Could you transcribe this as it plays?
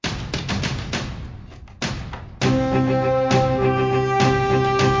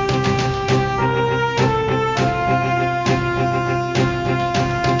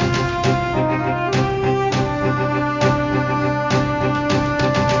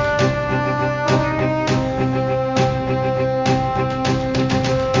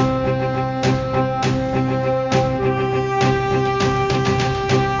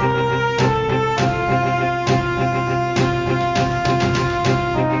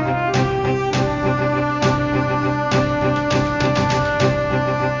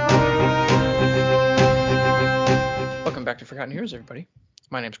back to Forgotten Heroes, everybody.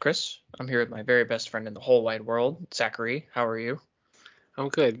 My name's Chris. I'm here with my very best friend in the whole wide world, Zachary. How are you? I'm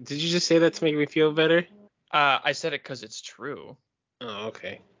good. Did you just say that to make me feel better? I said it because it's true. Oh,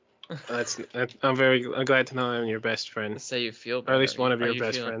 okay. I'm glad to know I'm your best friend. Say you feel Or better. at least one of your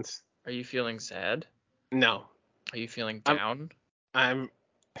best friends. Are you feeling sad? No. Are you feeling down? I'm.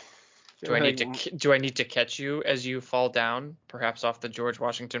 Do I need to catch you as you fall down, perhaps off the George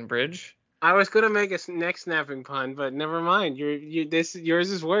Washington Bridge? I was gonna make a neck snapping pun, but never mind.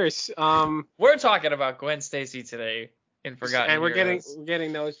 Yours is worse. We're talking about Gwen Stacy today in Forgotten and we're Heroes.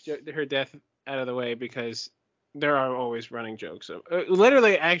 getting her death out of the way because there are always running jokes. So,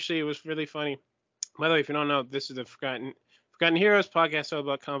 literally, actually, it was really funny. By the way, if you don't know, this is the Forgotten Heroes podcast, all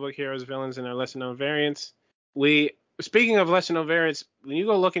about comic book heroes, villains, and their lesser known variants. Speaking of lesser known variants, when you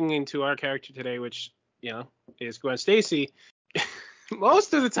go looking into our character today, which is Gwen Stacy,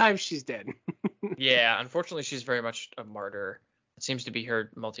 most of the time she's dead. Yeah, unfortunately, she's very much a martyr. It seems to be her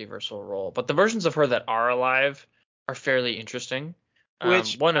multiversal role. But the versions of her that are alive are fairly interesting.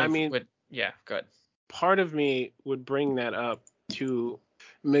 Good. Part of me would bring that up to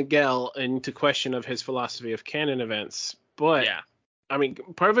Miguel into question of his philosophy of canon events. But, yeah. I mean,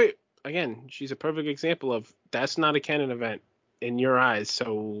 part of it, again, she's a perfect example of that's not a canon event in your eyes.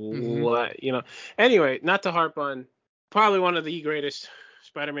 So, Anyway, not to harp on probably one of the greatest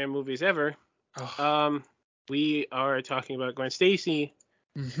Spider-Man movies ever. Oh. We are talking about Gwen Stacy.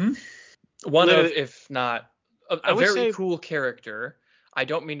 Mm-hmm. One of, if not, a very cool character. I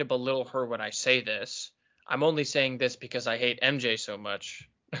don't mean to belittle her when I say this. I'm only saying this because I hate MJ so much.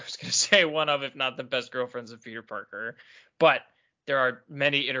 I was going to say one of, if not the best girlfriends of Peter Parker. But there are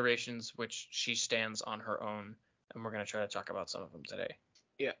many iterations which she stands on her own, and we're going to try to talk about some of them today.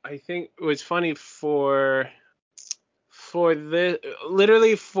 Yeah, I think it was funny for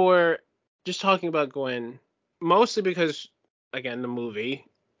just talking about Gwen, mostly because, again, the movie,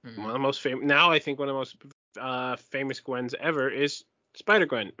 one of the most famous, now I think one of the most famous Gwens ever is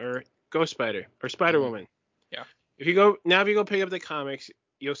Spider-Gwen, or Ghost-Spider, or Spider-Woman. Yeah. If you go pick up the comics,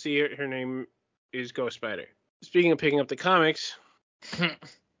 you'll see her name is Ghost-Spider. Speaking of picking up the comics.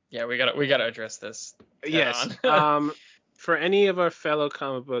 Yeah, we gotta address this. Yes. For any of our fellow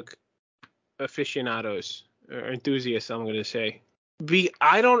comic book aficionados or enthusiasts, I'm going to say,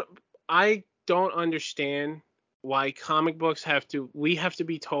 I don't understand why comic books we have to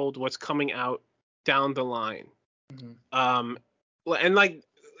be told what's coming out down the line. Mm-hmm. And like,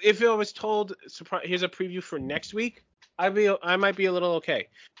 if it was told, here's a preview for next week, I might be a little okay.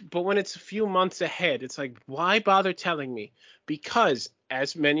 But when it's a few months ahead, it's like, why bother telling me? Because,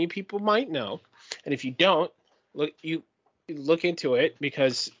 as many people might know, and if you don't, look into it,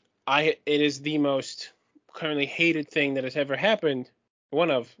 because it is the most currently hated thing that has ever happened. One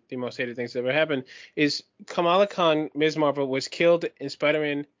of the most hated things that ever happened is Kamala Khan, Ms. Marvel, was killed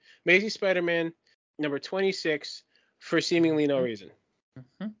in Amazing Spider-Man number 26 for seemingly no reason.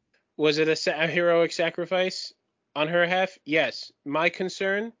 Mm-hmm. Was it a heroic sacrifice on her half? Yes. My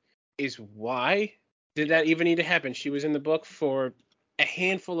concern is, why did that even need to happen? She was in the book for a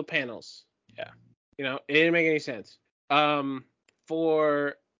handful of panels. Yeah. It didn't make any sense.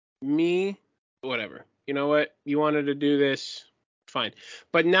 For me, whatever. You know what? You wanted to do this, fine.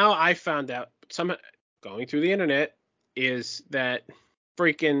 But now I found out, going through the internet, is that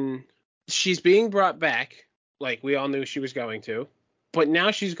freaking she's being brought back, like we all knew she was going to. But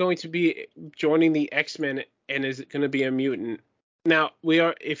now she's going to be joining the X-Men and is going to be a mutant. Now,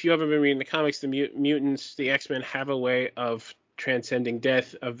 if you haven't been reading the comics, the mutants, the X-Men, have a way of transcending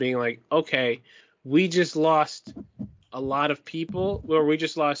death, of being like, okay, we just lost a lot of people, or we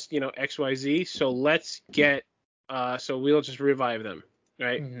just lost, XYZ, so let's so we'll just revive them,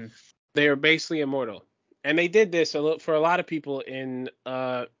 right? Mm-hmm. They are basically immortal. And they did this for a lot of people in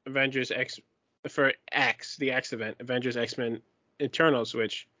Avengers the X event, Avengers X-Men Eternals,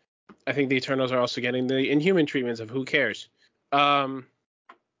 which I think the Eternals are also getting the Inhuman treatments of who cares.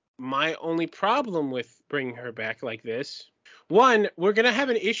 My only problem with bringing her back like this, one, we're going to have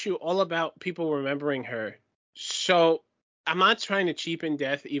an issue all about people remembering her. So I'm not trying to cheapen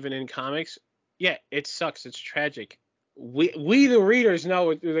death even in comics. Yeah, it sucks. It's tragic. We the readers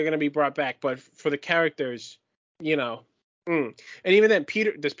know they're going to be brought back, but for the characters, And even then,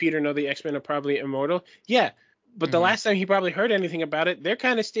 does Peter know the X-Men are probably immortal? Yeah. But the last time he probably heard anything about it, they're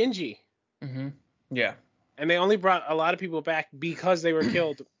kind of stingy. Mm-hmm. Yeah. And they only brought a lot of people back because they were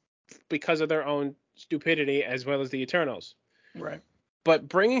killed because of their own stupidity, as well as the Eternals. Right. But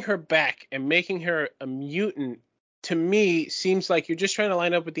bringing her back and making her a mutant, to me, seems like you're just trying to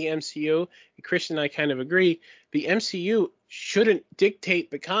line up with the MCU. Christian and I kind of agree. The MCU shouldn't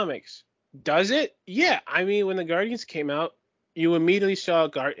dictate the comics. Does it? Yeah. I mean, when the Guardians came out, you immediately saw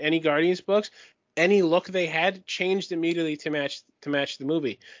any Guardians books, any look they had changed immediately to match the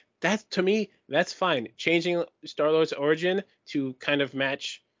movie. That to me, that's fine. Changing Star-Lord's origin to kind of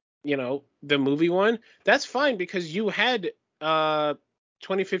match, the movie one, that's fine because you had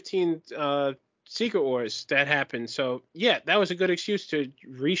 2015 Secret Wars that happened. So yeah, that was a good excuse to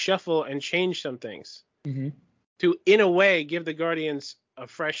reshuffle and change some things. Mm-hmm. To, in a way, give the Guardians a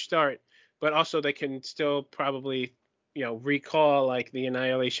fresh start, but also they can still probably, recall like the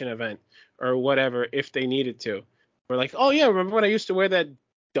Annihilation event or whatever if they needed to. Or like, oh yeah, remember when I used to wear that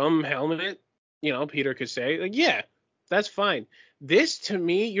dumb helmet? Peter could say, like, yeah, that's fine. This, to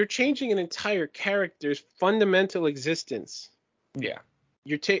me, you're changing an entire character's fundamental existence. Yeah.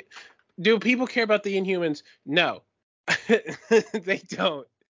 Do people care about the Inhumans? No, they don't.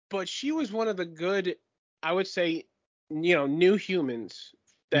 But she was one of the good, I would say, new humans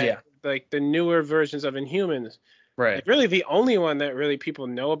that like the newer versions of Inhumans. Right. Like really the only one that really people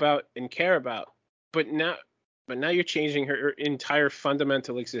know about and care about. But now you're changing her entire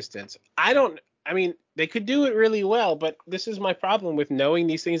fundamental existence. I mean, they could do it really well, but this is my problem with knowing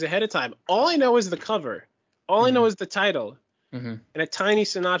these things ahead of time. All I know is the cover. All I know is the title and a tiny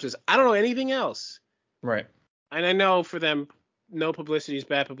synopsis. I don't know anything else. Right. And I know for them, no publicity is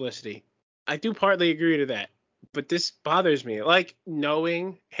bad publicity. I do partly agree to that. But this bothers me. Like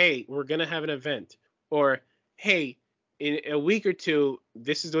knowing, hey, we're going to have an event. Or, hey, in a week or two,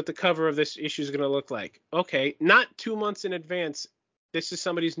 this is what the cover of this issue is going to look like. Okay, not 2 months in advance. This is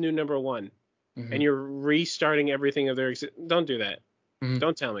somebody's new number one. And you're restarting everything of their Don't do that.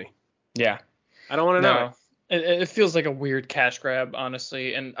 Don't tell me. Yeah. I don't want to know it. It feels like a weird cash grab,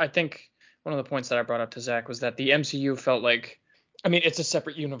 honestly. And I think one of the points that I brought up to Zach was that the MCU felt like, I mean, it's a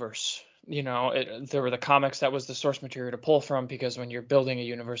separate universe. There were the comics that was the source material to pull from, because when you're building a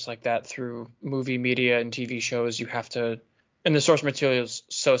universe like that through movie media and TV shows, you have to, and the source material is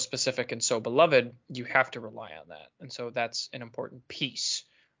so specific and so beloved, you have to rely on that. And so that's an important piece.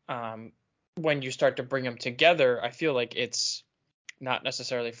 When you start to bring them together, I feel like it's not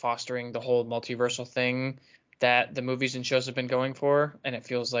necessarily fostering the whole multiversal thing that the movies and shows have been going for. And it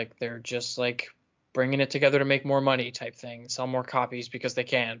feels like they're just like bringing it together to make more money type thing, sell more copies because they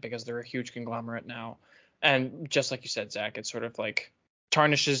can, because they're a huge conglomerate now. And just like you said, Zach, it sort of like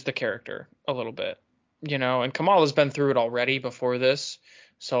tarnishes the character a little bit, and Kamala's been through it already before this.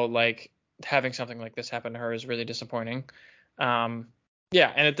 So like having something like this happen to her is really disappointing. Yeah,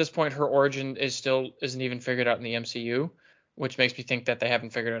 and at this point, her origin isn't even figured out in the MCU, which makes me think that they haven't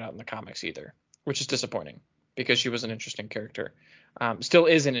figured it out in the comics either, which is disappointing because she was an interesting character. Still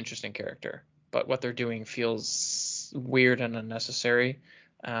is an interesting character, but what they're doing feels weird and unnecessary.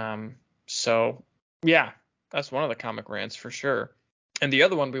 So, yeah, that's one of the comic rants for sure. And the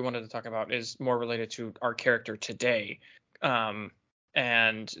other one we wanted to talk about is more related to our character today, and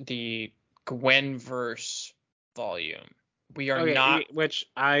the Gwen-verse volume. We are not. Which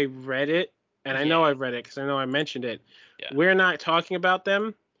I read it, and I know I read it because I know I mentioned it. Yeah. We're not talking about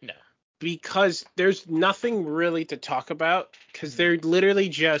them. No. Because there's nothing really to talk about, because they're literally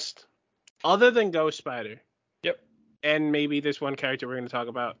just, other than Ghost-Spider. Yep. And maybe this one character we're going to talk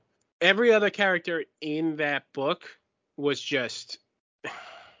about. Every other character in that book was Gwen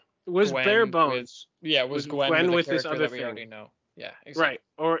bare bones. Was Gwen with this other thing we already know. Yeah, exactly.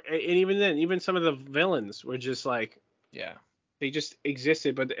 Right. And even then, even some of the villains were just like, they just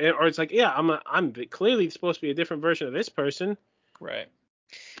existed, or it's like, I'm clearly supposed to be a different version of this person. Right.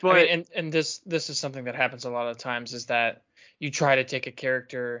 But I mean, and this is something that happens a lot of times, is that you try to take a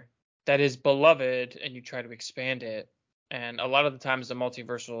character that is beloved and you try to expand it. And a lot of the times the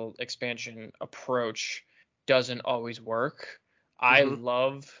multiversal expansion approach doesn't always work. I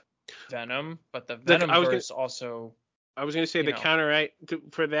love Venom, but the Venomverse also. I was going to say the counter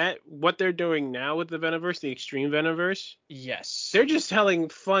for that, what they're doing now with the Venomverse, the Extreme Venomverse. Yes. They're just telling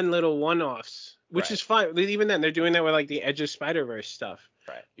fun little one-offs, which is fine. Even then, they're doing that with like the Edge of Spider-Verse stuff.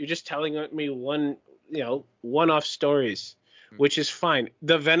 Right. You're just telling me one-off stories, which is fine.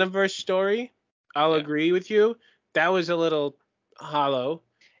 The Venomverse story, I'll agree with you. That was a little hollow.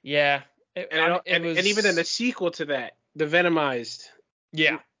 Yeah. And even then, the sequel to that, the Venomized.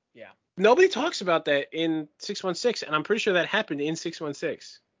 Yeah. Nobody talks about that in 616, and I'm pretty sure that happened in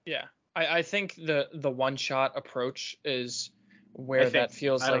 616. Yeah. I think the one-shot approach is where that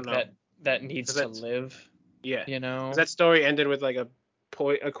feels like that needs to live. Yeah. That story ended with like a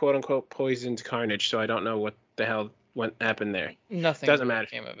quote-unquote poisoned Carnage, so I don't know what the hell happened there. Nothing doesn't really matter.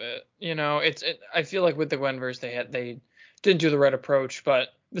 Came of it. I feel like with the Gwenverse they didn't do the right approach, but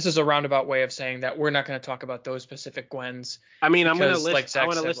this is a roundabout way of saying that we're not going to talk about those specific Gwens. I mean, I want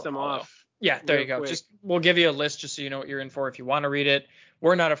to list them off Yeah, there you go. Quick. Just we'll give you a list just so you know what you're in for if you want to read it.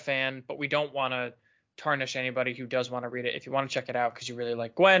 We're not a fan, but we don't want to tarnish anybody who does want to read it. If you want to check it out because you really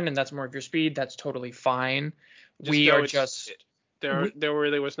like Gwen and that's more of your speed, that's totally fine. There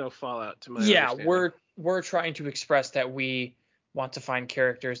really was no fallout to my understanding. We're trying to express that we want to find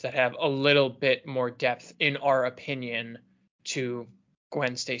characters that have a little bit more depth, in our opinion, to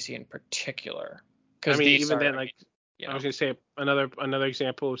Gwen Stacy in particular. I mean, even then, I was gonna say another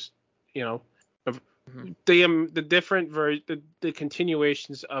example is, of the different the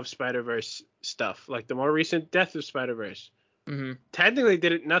continuations of Spider-Verse stuff, like the more recent Death of Spider-Verse. Mm-hmm.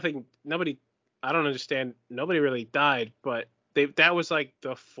 Technically, nobody. I don't understand. Nobody really died, but that was like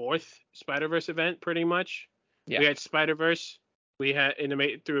the fourth Spider-Verse event, pretty much. Yeah. We had Spider-Verse. We had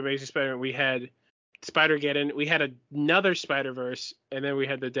through Amazing Spider-Man. We had Spider-Geddon. We had another Spider-Verse, and then we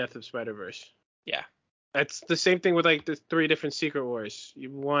had the Death of Spider-Verse. Yeah. That's the same thing with like the 3 different Secret Wars.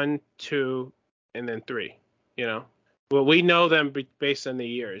 1, 2, and then 3. Well, we know them based on the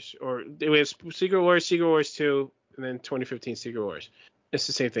years. Or it was Secret Wars 2, and then 2015 Secret Wars. It's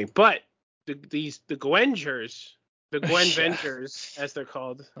the same thing. But the Gwengers, the Gwen Vengers, as they're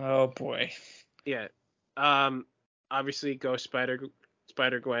called. Oh boy. Yeah. Obviously,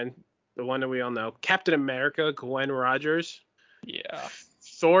 Spider-Gwen, the one that we all know. Captain America, Gwen Rogers. Yeah.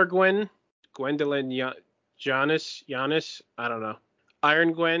 Thor Gwen, Gwendolyn Giannis, I don't know.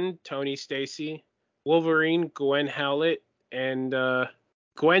 Iron Gwen, Tony Stacy. Wolverine, Gwen Howlett. And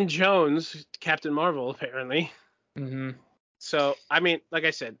Gwen Jones, Captain Marvel, apparently. Mm-hmm. So, I mean, like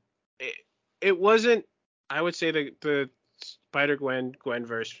I said, it wasn't, I would say the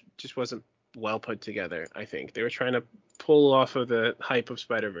Spider-Gwen-Gwenverse just wasn't well put together, I think. They were trying to pull off of the hype of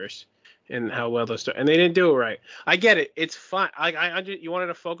Spider-Verse and how well those and they didn't do it right. I get it. It's fine. You wanted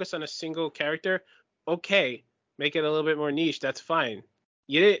to focus on a single character? Okay. Make it a little bit more niche. That's fine.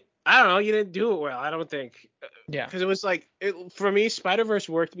 You didn't do it well, I don't think. Yeah. Because it was like, for me, Spider-Verse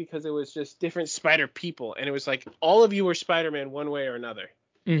worked because it was just different Spider people. And it was like, all of you were Spider-Man one way or another.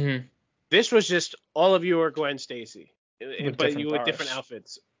 Mm-hmm. This was just all of you were Gwen Stacy. But you with powers. different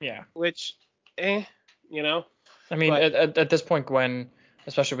outfits. Yeah. Which, I mean, at this point, Gwen,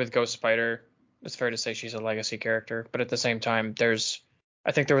 especially with Ghost-Spider, it's fair to say she's a legacy character. But at the same time,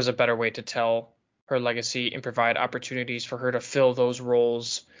 I think there was a better way to tell her legacy and provide opportunities for her to fill those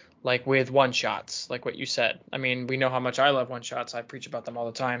roles, like with one-shots, like what you said. I mean, we know how much I love one-shots. I preach about them all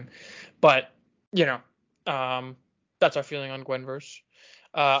the time. But, that's our feeling on Gwenverse.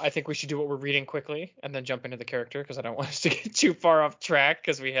 I think we should do what we're reading quickly and then jump into the character because I don't want us to get too far off track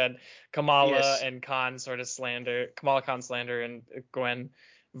because we had Kamala and Khan sort of Kamala Khan slander and Gwen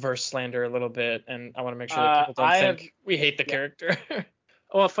verse slander a little bit, and I want to make sure that people don't think we hate the character.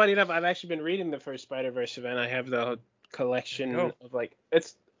 Well, funny enough, I've actually been reading the first Spider-Verse event. I have the collection of I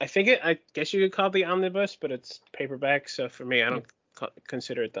guess you could call it the omnibus, but it's paperback, so for me, I don't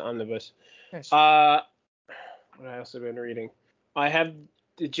consider it the omnibus. Nice. What else have I been reading? I have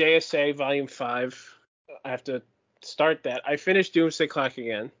the JSA Volume 5. I have to start that. I finished Doomsday Clock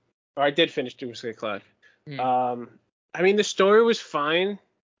again. Or I did finish Doomsday Clock. I mean, the story was fine,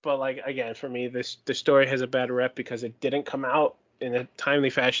 but like, again, for me, the story has a bad rep because it didn't come out in a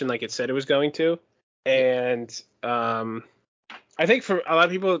timely fashion like it said it was going to. And I think for a lot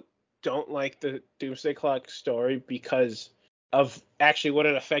of people don't like the Doomsday Clock story because of actually what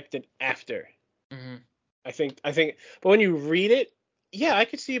it affected after. Mm-hmm. I think, but when you read it, I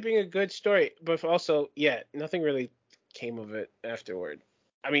could see it being a good story, but also, nothing really came of it afterward.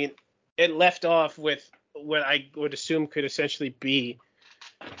 I mean, it left off with what I would assume could essentially be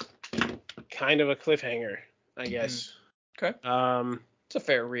kind of a cliffhanger, I guess. Okay. It's a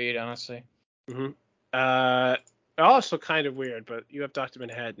fair read, honestly. Mm-hmm. Also kind of weird, but you have Dr.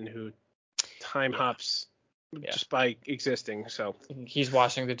 Manhattan who time hops just by existing, so. He's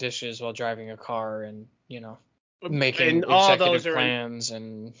washing the dishes while driving a car and, making and all executive those plans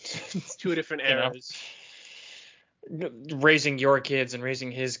and 2 different eras. Raising your kids and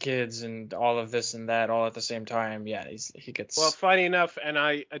raising his kids and all of this and that all at the same time. Yeah, he gets. Well, funny enough, and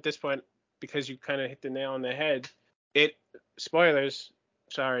I at this point, because you kind of hit the nail on the head, spoilers,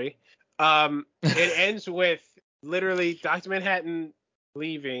 sorry. It ends with literally Dr. Manhattan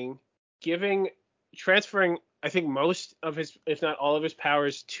leaving, transferring, I think, most of his, if not all of his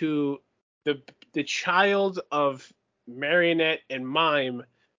powers to the child of Marionette and Mime,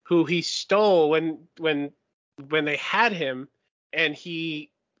 who he stole when they had him, and he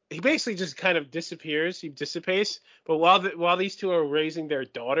basically just kind of disappears. He dissipates. But while these two are raising their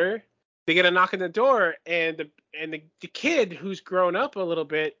daughter, they get a knock on the door, and the kid who's grown up a little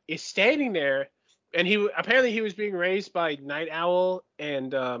bit is standing there, and he was being raised by Night Owl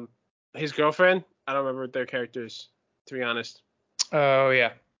and his girlfriend. I don't remember their characters, to be honest. Oh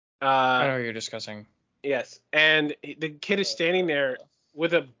yeah. I know Uh, what you're discussing. yes, and the kid is standing there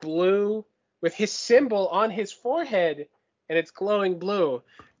with with his symbol on his forehead, and it's glowing blue.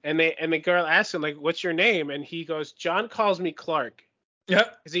 And the girl asks him like, "What's your name?" And he goes, "John calls me Clark."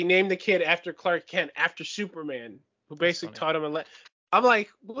 Yep. Because he named the kid after Clark Kent, after Superman, who That's basically funny. taught him I'm like,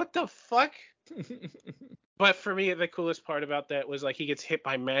 what the fuck? But for me, the coolest part about that was like he gets hit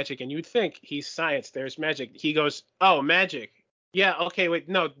by magic, and you'd think he's science. There's magic. He goes, "Oh, magic. Yeah, okay, wait,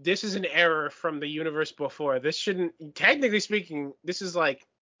 no, this is an error from the universe before. This shouldn't. Technically speaking, this is like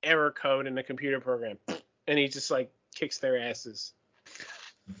error code in a computer program." And he just like kicks their asses.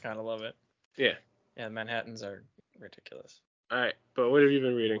 Kind of love it. Yeah. Yeah, the Manhattans are ridiculous. All right, but what have you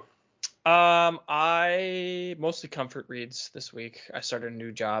been reading? I mostly comfort reads this week. I started a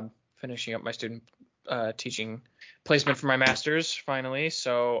new job, finishing up my student teaching placement for my master's finally.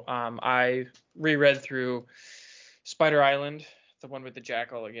 So I reread through Spider Island, the one with the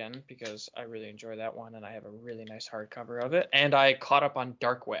jackal again, because I really enjoy that one, and I have a really nice hardcover of it. And I caught up on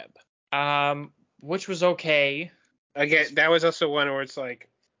Dark Web, which was okay. Again, that was also one where it's like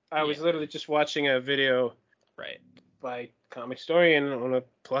I was literally just watching a video by Comic Story, and I want to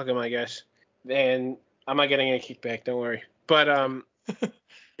plug him, I guess. And I'm not getting any kickback, don't worry. But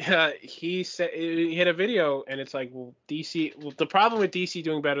he said he had a video, and it's like, well, DC. Well, the problem with DC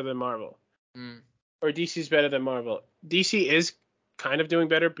doing better than Marvel, or DC's better than Marvel. DC is kind of doing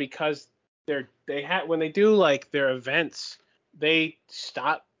better because when they do like their events, they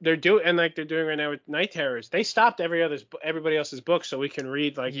stop. They're doing right now with Night Terrors. They stopped everybody else's books so we can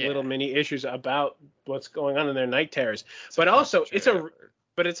read like little mini issues about what's going on in their Night Terrors. But also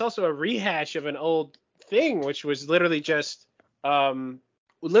it's also a rehash of an old thing, which was literally just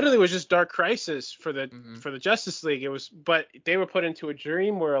Dark Crisis for the Justice League. But they were put into a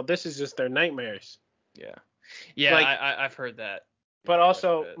dream world. This is just their nightmares. Yeah, like, I've heard that. But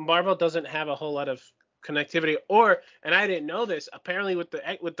also Marvel doesn't have a whole lot of connectivity, and I didn't know this, apparently with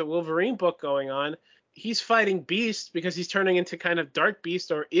the Wolverine book going on, he's fighting Beast because he's turning into kind of Dark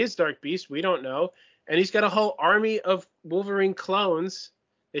Beast, or is Dark Beast, we don't know, and he's got a whole army of Wolverine clones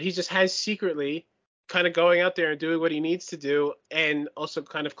that he just has secretly, kind of going out there and doing what he needs to do, and also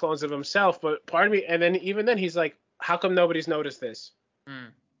kind of clones of himself. But part of me, and then even then he's like, how come nobody's noticed this?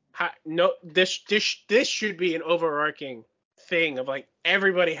 This should be an overarching thing of like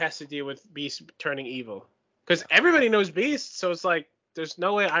everybody has to deal with Beast turning evil, because everybody knows Beast, so it's like there's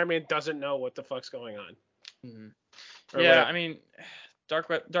no way Iron Man doesn't know what the fuck's going on. Yeah, I mean, Dark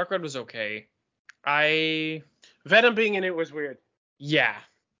Web was okay. Venom being in it was weird. Yeah,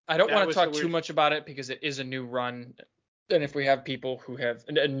 I don't want to talk too much about it because it is a new run, and if we have people who have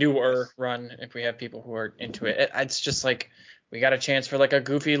a newer run, if we have people who are into it, it's just like we got a chance for like a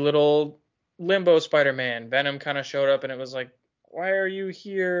goofy little Limbo Spider-Man. Venom kind of showed up, and it was like, why are you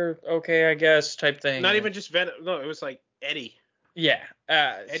here? Okay, I guess, type thing. Not even just Venom. No, it was like Eddie. Yeah.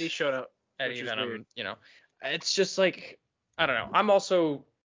 Eddie showed up. Eddie Venom, weird. You know. It's just like, I don't know. I'm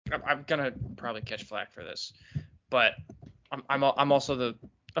gonna probably catch flack for this, but I'm also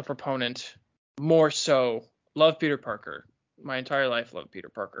a proponent, more so, love Peter Parker. My entire life loved Peter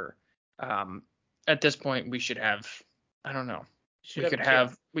Parker. At this point, we should have, I don't know.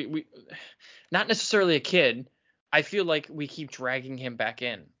 We not necessarily a kid. I feel like we keep dragging him back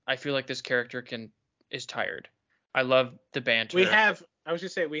in. I feel like this character is tired. I love the banter. We have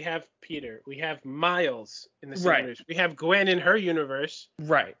Peter. We have Miles in the same universe. We have Gwen in her universe.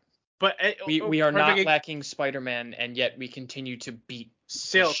 Right. But we are not lacking Spider-Man, and yet we continue to beat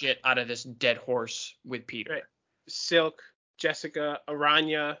the shit out of this dead horse with Peter. Right. Silk, Jessica,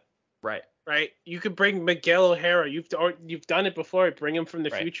 Aranya. Right. Right. You could bring Miguel O'Hara. You've done it before. Bring him from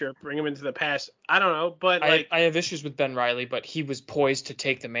the future. Bring him into the past. I don't know, but I have issues with Ben Reilly, but he was poised to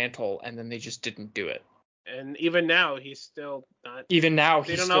take the mantle, and then they just didn't do it. And even now, he's still not. Even now,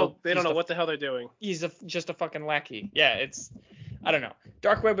 they don't know what the hell they're doing. He's just a fucking lackey. Yeah, I don't know.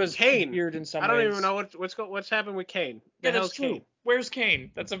 Dark Web is weird in some ways. I don't even know what's happened with Kane. Yeah, that's true. Kane? Where's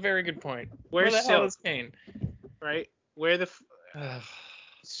Kane? That's a very good point. Where the hell is Kane? Right? Where the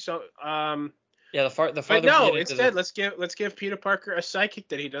Yeah, the farther. But no, instead let's give Peter Parker a psychic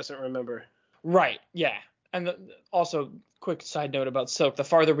that he doesn't remember. Right. Yeah. And also, quick side note about Silk. The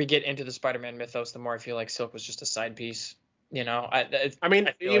farther we get into the Spider-Man mythos, the more I feel like Silk was just a side piece. You know,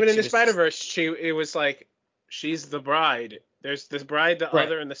 even in the Spider-Verse, it was like she's the bride. There's this bride, the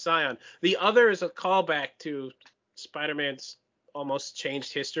other, and the Scion. The other is a callback to Spider-Man's almost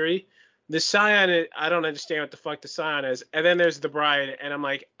changed history. The Scion, I don't understand what the fuck the Scion is. And then there's the bride, and I'm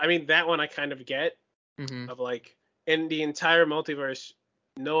like, I mean, that one I kind of get. Of like, in the entire multiverse,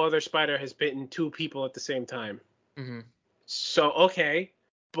 no other spider has bitten 2 people at the same time. Mm-hmm. So, okay.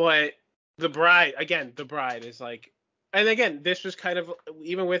 But the bride is like, and again, this was kind of,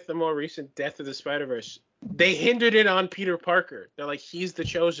 even with the more recent Death of the Spider-Verse, they hindered it on Peter Parker. They're like, he's the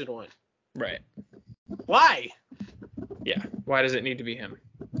chosen one. Right. Why? Yeah. Why does it need to be him?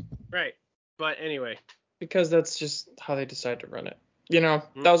 Right. But anyway. Because that's just how they decide to run it. You know,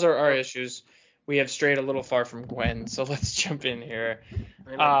 those are our issues. We have strayed a little far from Gwen, so let's jump in here.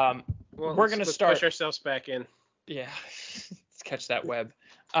 Well, we're going to start. Push ourselves back in. Yeah. Let's catch that web.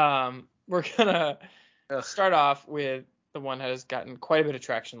 We're going to start off with the one that has gotten quite a bit of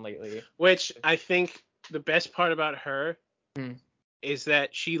traction lately. Which I think the best part about her is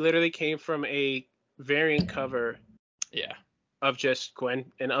that she literally came from a variant cover of just Gwen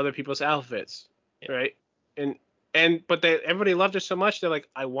and other people's outfits, right? But everybody loved her so much, they're like,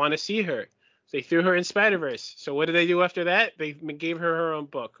 I want to see her. So they threw her in Spider-Verse. So what did they do after that? They gave her own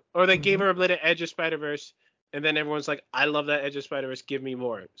book. Or they gave her a little Edge of Spider-Verse, and then everyone's like, I love that Edge of Spider-Verse, give me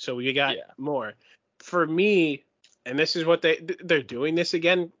more. So we got more. For me, and this is what they're doing this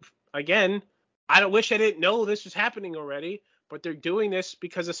again. I wish I didn't know this was happening already, but they're doing this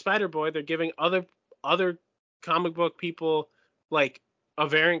because of Spider-Boy. They're giving other comic book people like a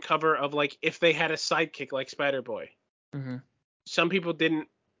variant cover of like if they had a sidekick like Spider-Boy. Mm-hmm. Some people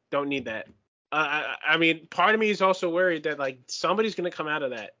don't need that. I mean, part of me is also worried that like somebody's gonna come out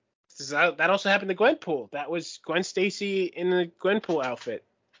of that. That also happened to Gwenpool. That was Gwen Stacy in the Gwenpool outfit,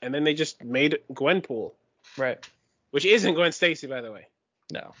 and then they just made Gwenpool. Right. Which isn't Gwen Stacy, by the way.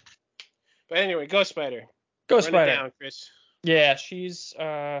 No. But anyway, Ghost Spider. Ghost Spider. Run it down, Chris. Yeah, she's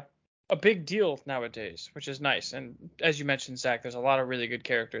a big deal nowadays, which is nice. And as you mentioned, Zach, there's a lot of really good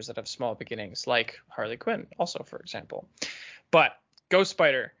characters that have small beginnings, like Harley Quinn, also, for example. But Ghost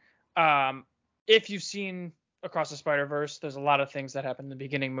Spider, if you've seen Across the Spider-Verse, there's a lot of things that happen in the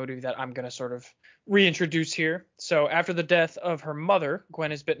beginning movie that I'm going to sort of reintroduce here. So after the death of her mother,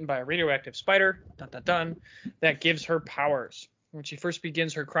 Gwen is bitten by a radioactive spider, that gives her powers. When she first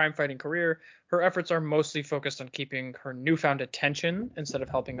begins her crime-fighting career, her efforts are mostly focused on keeping her newfound attention instead of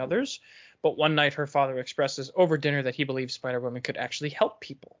helping others. But one night, her father expresses over dinner that he believes Spider-Woman could actually help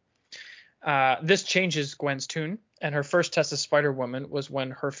people. This changes Gwen's tune, and her first test as Spider-Woman was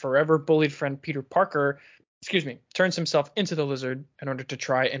when her forever bullied friend Peter Parker, turns himself into the Lizard in order to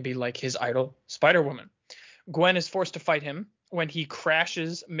try and be like his idol, Spider-Woman. Gwen is forced to fight him when he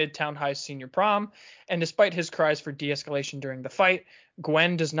crashes Midtown High's senior prom, and despite his cries for de-escalation during the fight,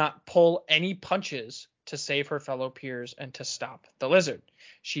 Gwen does not pull any punches to save her fellow peers and to stop the Lizard.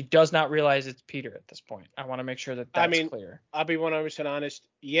 She does not realize it's Peter at this point. I want to make sure that's clear. I'll be 100% honest.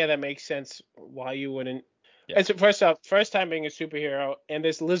 Yeah, that makes sense why you wouldn't. Yeah. And so first time being a superhero, and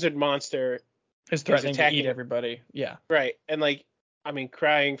this lizard monster is threatening to eat everybody. Yeah. Right. And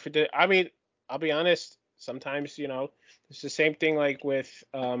crying for I'll be honest. Sometimes, it's the same thing like with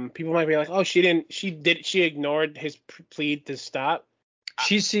people might be like, oh, she ignored his plea to stop.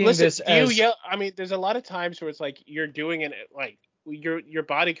 She's seeing this as there's a lot of times where it's like you're doing it like your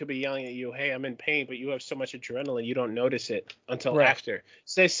body could be yelling at you, hey, I'm in pain, but you have so much adrenaline you don't notice it until after.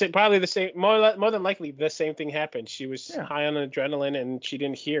 So probably the same, more than likely the same thing happened. She was high on adrenaline and she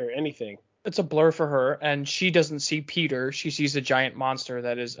didn't hear anything. It's a blur for her, and she doesn't see Peter. She sees a giant monster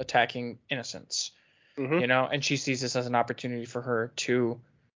that is attacking innocents. And she sees this as an opportunity for her to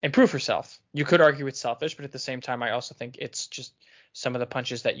improve herself. You could argue it's selfish, but at the same time, I also think it's just some of the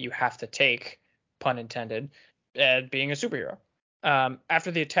punches that you have to take, pun intended, being a superhero. After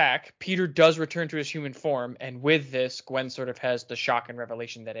the attack, Peter does return to his human form, and with this, Gwen sort of has the shock and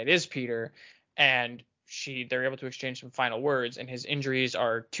revelation that it is Peter, and they're able to exchange some final words, and his injuries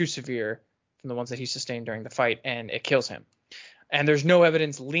are too severe from the ones that he sustained during the fight, and it kills him. And there's no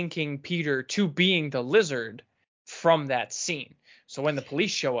evidence linking Peter to being the Lizard from that scene. So when the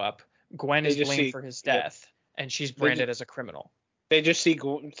police show up, Gwen is blamed for his death, and she's branded as a criminal. They just see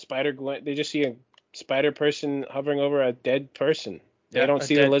Spider-Gwen. They just see a spider person hovering over a dead person. They don't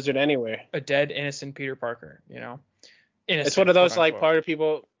see the Lizard anywhere. A dead, innocent Peter Parker, Innocent, it's one of those like part of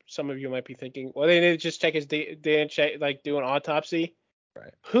people. Some of you might be thinking, well, they need to just check his DNA, like do an autopsy.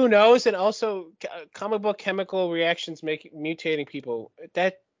 Right. Who knows? And also, comic book chemical reactions mutating people.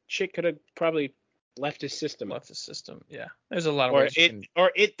 That shit could have probably left his system. Yeah. There's a lot of ways.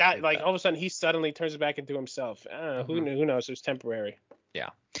 It died. Like all of a sudden, he suddenly turns back into himself. I don't know. Who knows? It was temporary. Yeah.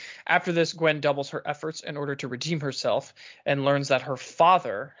 After this, Gwen doubles her efforts in order to redeem herself and learns that her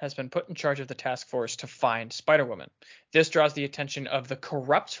father has been put in charge of the task force to find Spider-Woman. This draws the attention of the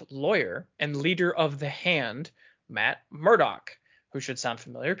corrupt lawyer and leader of the Hand, Matt Murdock, who should sound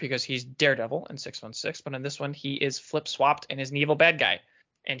familiar because he's Daredevil in 616, but in this one he is flip-swapped and is an evil bad guy.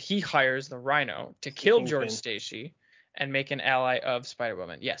 and he hires the Rhino to kill George Stacy and make an ally of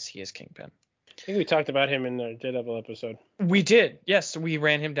Spider-Woman. Yes, he is Kingpin. I think we talked about him in the Daredevil episode. We did. Yes, we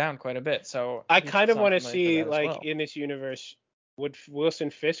ran him down quite a bit. So I kind of want to see, like, in this universe, would Wilson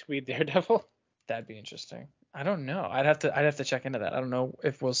Fisk be Daredevil? That'd be interesting. I don't know. I'd have to check into that. I don't know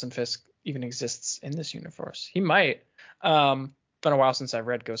if Wilson Fisk even exists in this universe. He might. Been a while since I've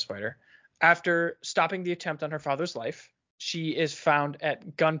read Ghost Spider. After stopping the attempt on her father's life, she is found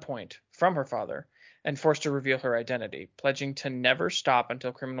at gunpoint from her father and forced to reveal her identity, pledging to never stop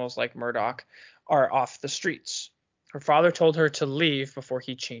until criminals like Murdoch are off the streets. Her father told her to leave before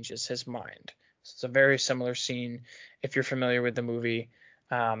he changes his mind. So it's a very similar scene if you're familiar with the movie.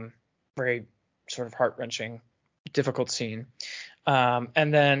 Very sort of heart-wrenching, difficult scene.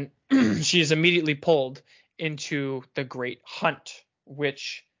 And then she is immediately pulled into the Great Hunt,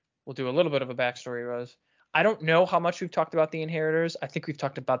 which we'll do a little bit of a backstory, Rose. I don't know how much we've talked about the Inheritors. I think we've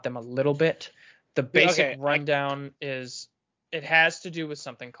talked about them a little bit. The basic rundown is it has to do with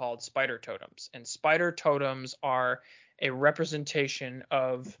something called spider totems. And spider totems are a representation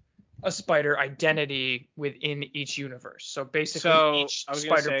of a spider identity within each universe. So basically each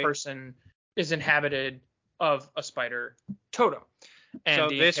spider person is inhabited of a spider totem. And so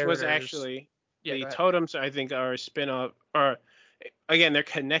this was actually the totems, I think, are a spin-off, or again, they're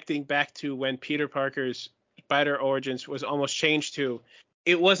connecting back to when Peter Parker's spider origins was almost changed to.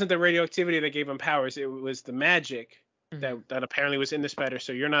 It wasn't the radioactivity that gave him powers. It was the magic that apparently was in the spider.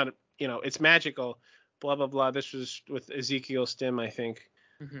 So you're not, it's magical, blah, blah, blah. This was with Ezekiel Stim, I think.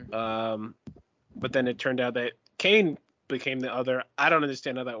 But then it turned out that Kane became the other. I don't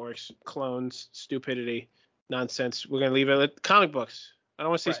understand how that works. Clones, stupidity, nonsense. We're going to leave it at comic books. I don't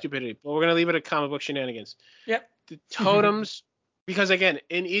want to say stupidity, but we're going to leave it at comic book shenanigans. Yep. The totems, because again,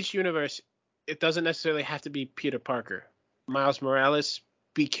 in each universe, it doesn't necessarily have to be Peter Parker. Miles Morales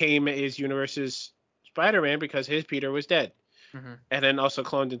became his universe's Spider-Man because his Peter was dead. And then also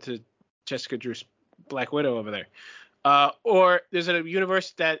cloned into Jessica Drew's Black Widow over there. Or there's a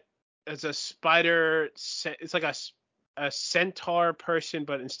universe that is a spider. It's like a centaur person,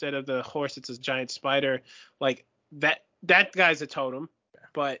 but instead of the horse, it's a giant spider. Like that guy's a totem.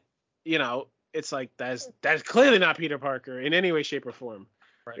 But, it's like that's clearly not Peter Parker in any way, shape, or form.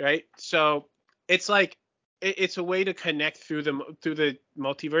 Right? So it's like it's a way to connect through the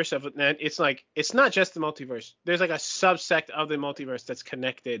multiverse of it. And it's like it's not just the multiverse. There's like a subsect of the multiverse that's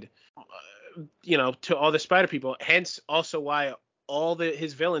connected, to all the spider people. Hence, also why all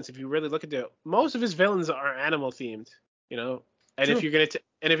his villains, if you really look at most of his villains are animal themed. And True. if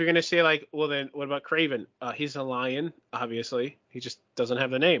you're gonna say like, well then what about Kraven? He's a lion, obviously. He just doesn't have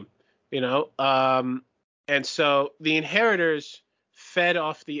the name. And so the Inheritors fed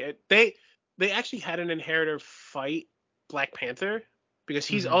off they actually had an Inheritor fight Black Panther because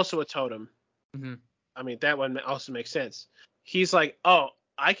he's also a totem. I mean, that one also makes sense. He's like, oh,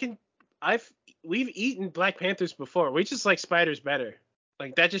 we've eaten Black Panthers before. We just like spiders better.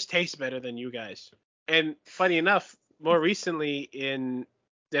 Like that just tastes better than you guys. And funny enough, more recently in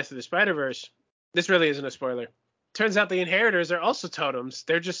Death of the Spider-Verse, this really isn't a spoiler. Turns out the Inheritors are also totems.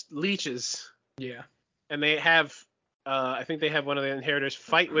 They're just leeches. Yeah. And they have, I think they have one of the Inheritors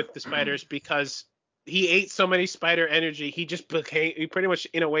fight with the spiders because he ate so many spider energy. He pretty much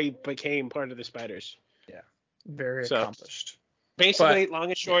in a way became part of the spiders. Yeah. Very accomplished. Basically, long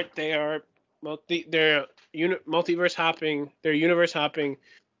and short, they are multiverse hopping. They're universe hopping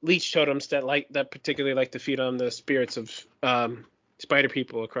leech totems that particularly like to feed on the spirits of spider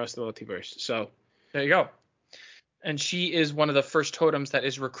people across the multiverse. So there you go. And she is one of the first totems that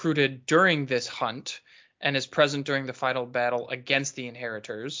is recruited during this hunt and is present during the final battle against the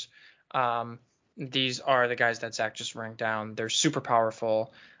Inheritors. These are the guys that Zach just ranked down. They're super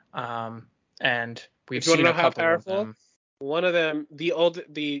powerful, and we've seen a couple of them. One of them,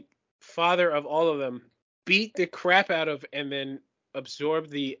 the father of all of them, beat the crap out of and then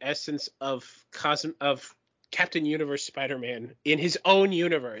absorbed the essence of Captain Universe Spider-Man in his own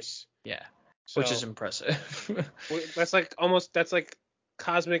universe. Yeah, which is impressive. That's like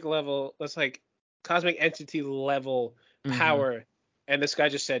cosmic level. That's like cosmic entity level power. And this guy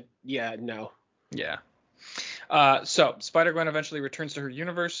just said, yeah, no. Yeah. So Spider-Gwen eventually returns to her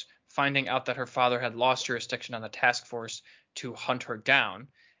universe, finding out that her father had lost jurisdiction on the task force to hunt her down,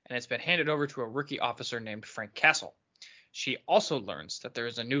 and it's been handed over to a rookie officer named Frank Castle. She also learns that there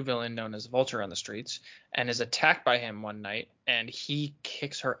is a new villain known as Vulture on the streets and is attacked by him one night, and he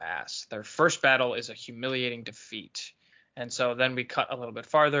kicks her ass. Their first battle is a humiliating defeat. And so then we cut a little bit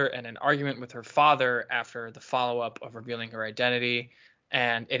farther and an argument with her father after the follow-up of revealing her identity,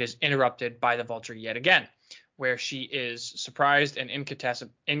 and it is interrupted by the Vulture yet again, where she is surprised and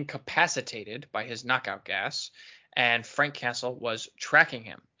incapacitated by his knockout gas, and Frank Castle was tracking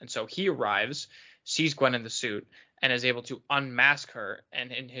him. And so he arrives, sees Gwen in the suit, and is able to unmask her,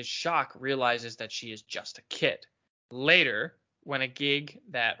 and in his shock realizes that she is just a kid. Later, when a gig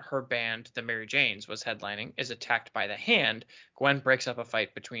that her band, the Mary Janes, was headlining is attacked by the Hand, Gwen breaks up a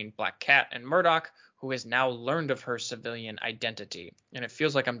fight between Black Cat and Murdoch, who has now learned of her civilian identity. And it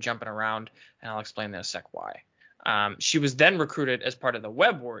feels like I'm jumping around, and I'll explain in a sec why. She was then recruited as part of the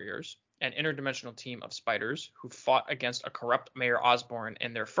Web Warriors, an interdimensional team of spiders who fought against a corrupt Mayor Osborn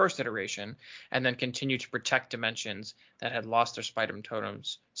in their first iteration, and then continued to protect dimensions that had lost their spider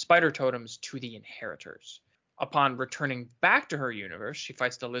totems to the Inheritors. Upon returning back to her universe, she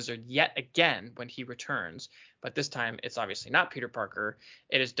fights the Lizard yet again when he returns, but this time it's obviously not Peter Parker.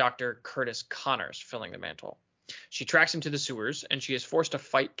 It is Dr. Curtis Connors filling the mantle. She tracks him to the sewers, and she is forced to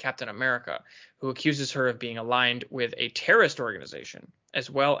fight Captain America, who accuses her of being aligned with a terrorist organization, as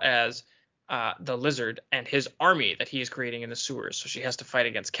well as the Lizard and his army that he is creating in the sewers. So she has to fight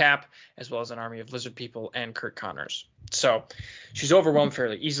against Cap, as well as an army of lizard people and Kurt Connors. So she's overwhelmed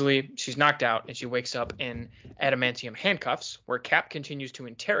fairly easily. She's knocked out, and she wakes up in adamantium handcuffs, where Cap continues to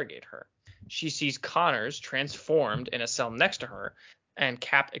interrogate her. She sees Connors transformed in a cell next to her, and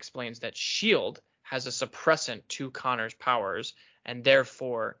Cap explains that S.H.I.E.L.D. has a suppressant to Connors' powers, and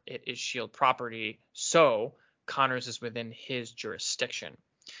therefore it is S.H.I.E.L.D. property, so Connors is within his jurisdiction.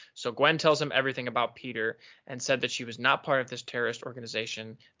 So Gwen tells him everything about Peter and said that she was not part of this terrorist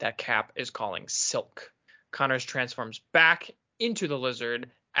organization that Cap is calling Silk. Connors transforms back into the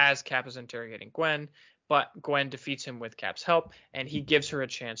Lizard as Cap is interrogating Gwen, but Gwen defeats him with Cap's help, and he gives her a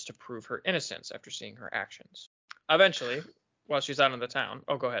chance to prove her innocence after seeing her actions. Eventually, while she's out in the town...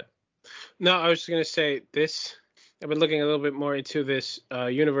 Oh, go ahead. No, I was just going to say this. I've been looking a little bit more into this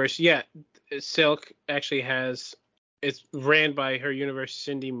universe. Yeah, Silk actually has... It's ran by her universe,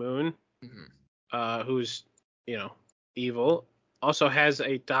 Cindy Moon, who's, evil. Also has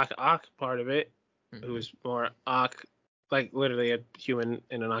a Doc Ock part of it, who's more Ock, like literally a human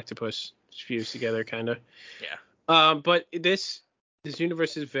and an octopus fused together, kind of. Yeah. But this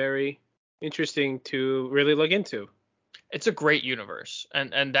universe is very interesting to really look into. It's a great universe,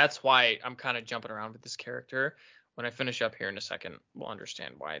 and that's why I'm kind of jumping around with this character. When I finish up here in a second, we'll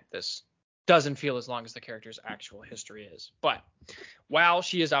understand why this doesn't feel as long as the character's actual history is. But while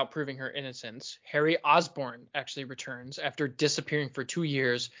she is out proving her innocence, Harry Osborn actually returns after disappearing for 2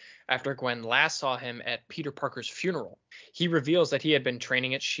 years after Gwen last saw him at Peter Parker's funeral. He reveals that he had been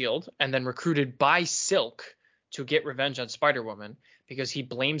training at S.H.I.E.L.D. and then recruited by Silk to get revenge on Spider-Woman because he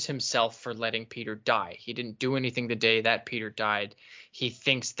blames himself for letting Peter die. He didn't do anything the day that Peter died. He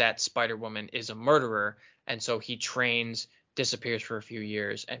thinks that Spider-Woman is a murderer, and so he trains, disappears for a few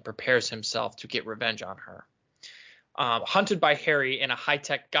years, and prepares himself to get revenge on her. Hunted by Harry in a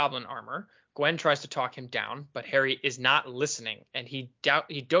high-tech goblin armor, Gwen tries to talk him down, but Harry is not listening, and he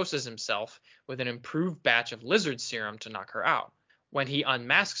doses himself with an improved batch of lizard serum to knock her out. When he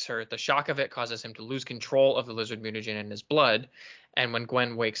unmasks her, the shock of it causes him to lose control of the lizard mutagen in his blood, and when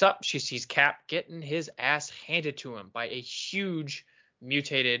Gwen wakes up, she sees Cap getting his ass handed to him by a huge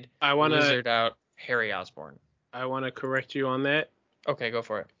mutated lizard out Harry Osborn. I want to correct you on that. Okay, go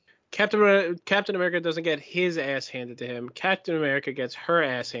for it. Captain America doesn't get his ass handed to him. Captain America gets her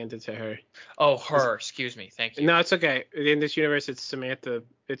ass handed to her. Oh, her. Excuse me. Thank you. No, it's okay. In this universe, it's Samantha.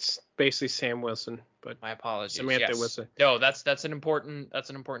 It's basically Sam Wilson, but my apologies. Samantha Wilson. No, that's an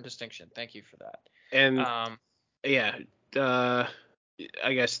important distinction. Thank you for that. And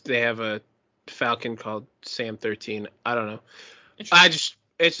I guess they have a Falcon called Sam 13. I don't know.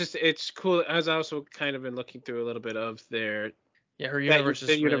 It's cool. As I also kind of been looking through a little bit of their. Yeah, her universe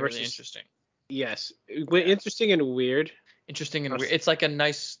is really interesting. Yes. Interesting and weird. Interesting and weird. It's like a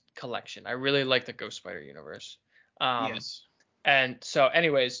nice collection. I really like the Ghost Spider universe. Yes. And so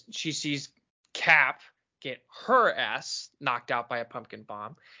anyways, she sees Cap get her ass knocked out by a pumpkin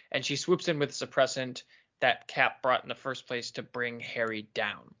bomb, and she swoops in with a suppressant that Cap brought in the first place to bring Harry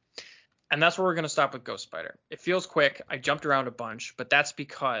down. And that's where we're going to stop with Ghost Spider. It feels quick. I jumped around a bunch, but that's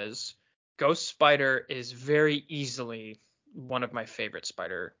because Ghost Spider is very easily one of my favorite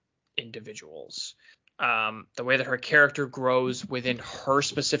Spider individuals. The way that her character grows within her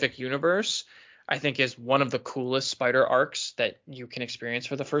specific universe, I think, is one of the coolest Spider arcs that you can experience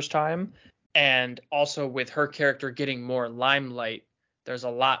for the first time. And also with her character getting more limelight, there's a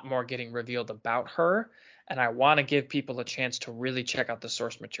lot more getting revealed about her. And I want to give people a chance to really check out the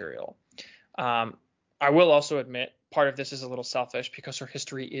source material. I will also admit part of this is a little selfish because her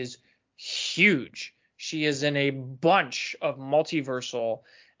history is huge. She is in a bunch of multiversal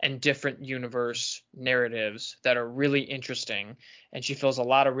and different universe narratives that are really interesting. And she fills a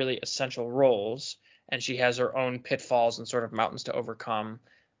lot of really essential roles, and she has her own pitfalls and sort of mountains to overcome.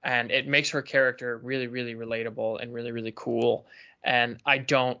 And it makes her character really, really relatable and really, really cool. And I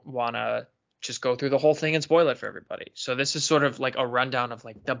don't want to just go through the whole thing and spoil it for everybody. So this is sort of like a rundown of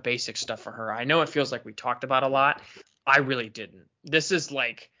like the basic stuff for her. I know it feels like we talked about a lot. I really didn't. This is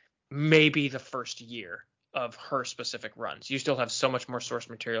like maybe the first year of her specific runs. You still have so much more source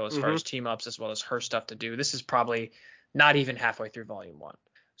material as far as team ups as well as her stuff to do. This is probably not even halfway through volume 1.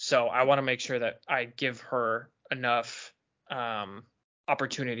 So I want to make sure that I give her enough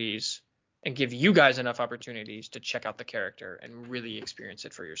opportunities and give you guys enough opportunities to check out the character and really experience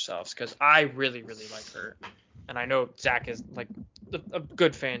it for yourselves, because I really, really like her. And I know Zach is like a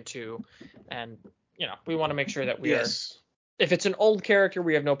good fan too. And, you know, we want to make sure that we are, if it's an old character,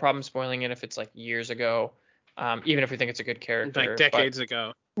 we have no problem spoiling it if it's like years ago, even if we think it's a good character. Like decades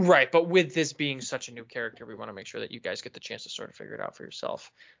ago. Right. But with this being such a new character, we want to make sure that you guys get the chance to sort of figure it out for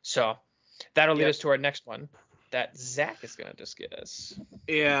yourself. So that'll lead us to our next one that Zach is going to discuss.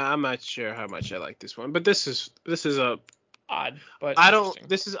 Yeah, I'm not sure how much I like this one, but this is a odd, but I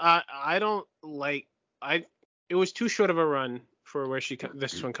don't like it was too short of a run for where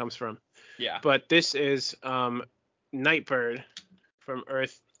this one comes from. Yeah. But this is Nightbird from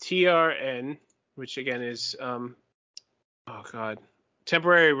Earth TRN, which again is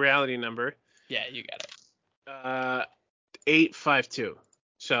temporary reality number. Yeah, you got it. 852.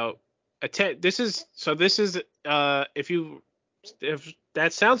 So this is if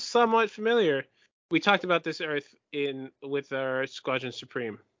that sounds somewhat familiar, we talked about this Earth with our Squadron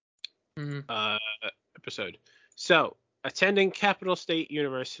Supreme episode. So, attending Capital State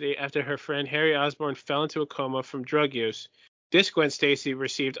University after her friend Harry Osborn fell into a coma from drug use, this Gwen Stacy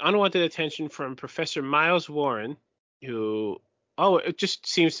received unwanted attention from Professor Miles Warren, who it just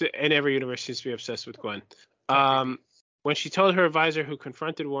seems to in every universe seems to be obsessed with Gwen. When she told her advisor who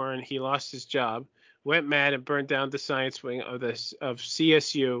confronted Warren he lost his job, went mad and burned down the science wing of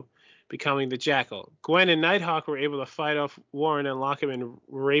CSU, becoming the Jackal. Gwen and Nighthawk were able to fight off Warren and lock him in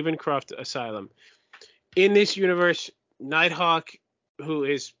Ravencroft Asylum. In this universe, Nighthawk, who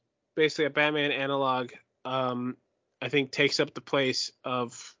is basically a Batman analog, I think takes up the place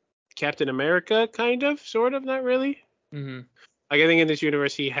of Captain America, kind of, sort of, not really. Mm-hmm. Like, I think in this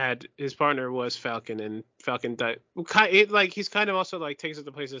universe, his partner was Falcon, and Falcon died. He's kind of also like takes up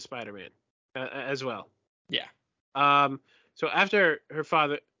the place of Spider-Man as well. Yeah. So after her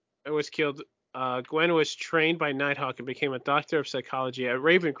father was killed, Gwen was trained by Nighthawk and became a doctor of psychology at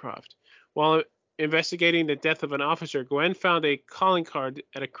Ravencroft. While investigating the death of an officer, Gwen found a calling card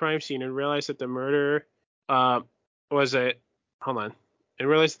at a crime scene and realized that the murder was a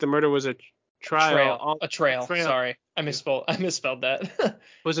trail. A trail. Sorry, I misspelled that.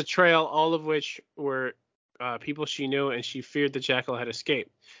 Was a trail, all of which were people she knew, and she feared the Jackal had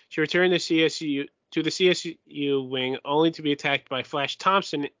escaped. She returned to the CSU wing, only to be attacked by Flash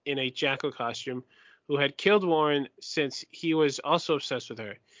Thompson in a Jackal costume, who had killed Warren since he was also obsessed with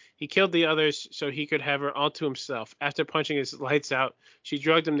her. He killed the others so he could have her all to himself. After punching his lights out, she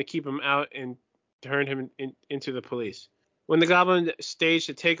drugged him to keep him out and turned him into the police. When the Goblin staged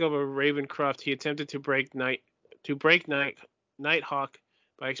a takeover of Ravencroft, he attempted to break Nighthawk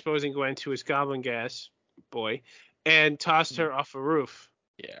by exposing Gwen to his Goblin gas and tossed her off a roof.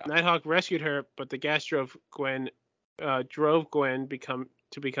 Yeah. Nighthawk rescued her, but the gas drove Gwen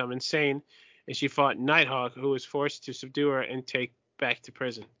to become insane, and she fought Nighthawk, who was forced to subdue her and take back to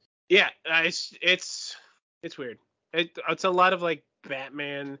prison. Yeah, it's weird. It's a lot of like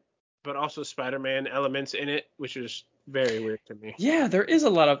Batman, but also Spider-Man elements in it, which is very weird to me. Yeah,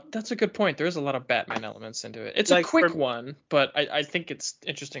 that's a good point. There is a lot of Batman elements into it. It's like a quick one, but I think it's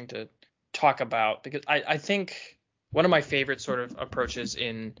interesting to talk about, because I think one of my favorite sort of approaches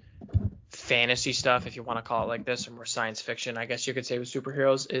in fantasy stuff, if you want to call it like this, or more science fiction, I guess you could say, with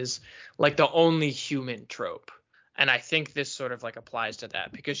superheroes, is like the only human trope. And I think this sort of like applies to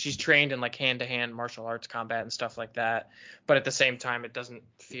that, because she's trained in like hand-to-hand martial arts combat and stuff like that. But at the same time, it doesn't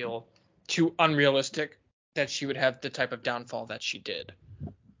feel too unrealistic that she would have the type of downfall that she did.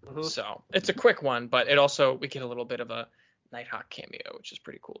 Mm-hmm. So it's a quick one, but we get a little bit of a Nighthawk cameo, which is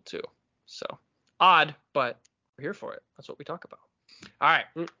pretty cool too. So odd, but we're here for it. That's what we talk about. All right.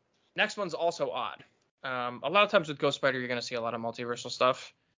 Next one's also odd. A lot of times with Ghost-Spider, you're going to see a lot of multiversal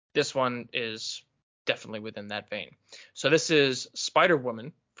stuff. This one is definitely within that vein. So this is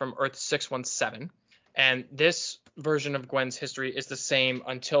Spider-Woman from Earth 617. And this version of Gwen's history is the same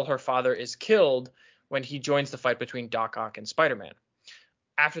until her father is killed when he joins the fight between Doc Ock and Spider-Man.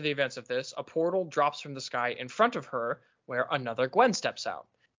 After the events of this, a portal drops from the sky in front of her where another Gwen steps out.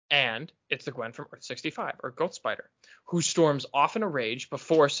 And it's the Gwen from Earth 65, or Ghost-Spider, who storms off in a rage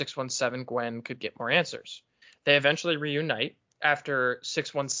before 617 Gwen could get more answers. They eventually reunite after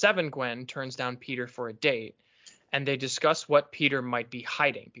 617 Gwen turns down Peter for a date, and they discuss what Peter might be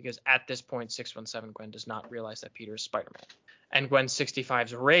hiding, because at this point 617 Gwen does not realize that Peter is Spider-Man. And Gwen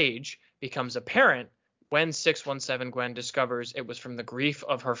 65's rage becomes apparent when 617 Gwen discovers it was from the grief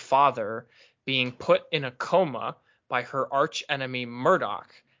of her father being put in a coma by her arch enemy Murdoch,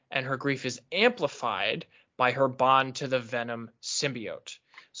 and her grief is amplified by her bond to the Venom symbiote.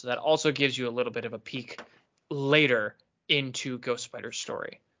 So that also gives you a little bit of a peek later into Ghost Spider's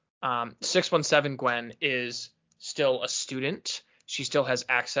story. 617 Gwen is still a student. She still has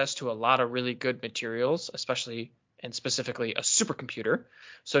access to a lot of really good materials, especially and specifically a supercomputer.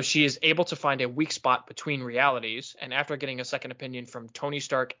 So she is able to find a weak spot between realities. And after getting a second opinion from Tony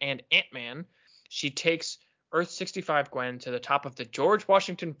Stark and Ant-Man, she takes Earth 65 Gwen to the top of the George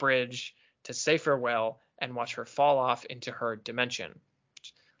Washington Bridge to say farewell and watch her fall off into her dimension.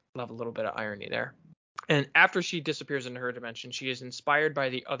 Love a little bit of irony there. And after she disappears into her dimension, she is inspired by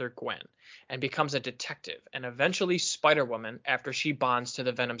the other Gwen and becomes a detective and eventually Spider-Woman after she bonds to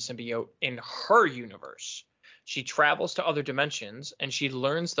the Venom symbiote in her universe. She travels to other dimensions and she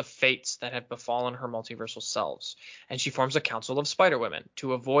learns the fates that have befallen her multiversal selves. And she forms a council of Spider-Women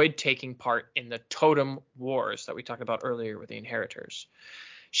to avoid taking part in the totem wars that we talked about earlier with the Inheritors.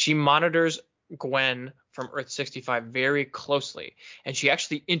 She monitors Gwen from Earth 65 very closely, and she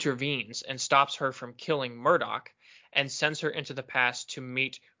actually intervenes and stops her from killing Murdoch and sends her into the past to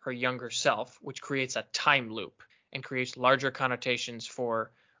meet her younger self, which creates a time loop and creates larger connotations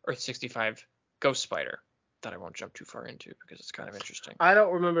for Earth 65 Ghost Spider that I won't jump too far into because it's kind of interesting. I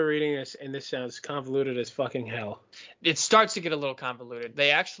don't remember reading this, and this sounds convoluted as fucking hell. It starts to get a little convoluted.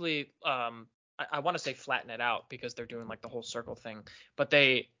 They actually, I want to say flatten it out because they're doing like the whole circle thing, but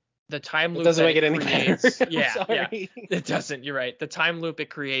the time loop doesn't make it any creates, better. yeah, it doesn't. You're right. The time loop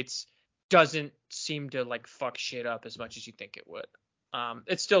it creates doesn't seem to like fuck shit up as much as you think it would.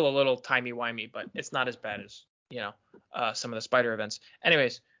 It's still a little timey-wimey, but it's not as bad as some of the Spider events.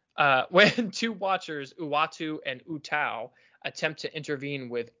 Anyways. When two Watchers, Uatu and Utau, attempt to intervene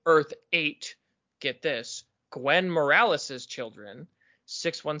with Earth 8, get this, Gwen Morales' children,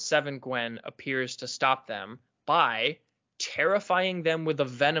 617 Gwen appears to stop them by terrifying them with a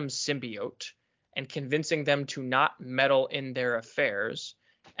Venom symbiote and convincing them to not meddle in their affairs,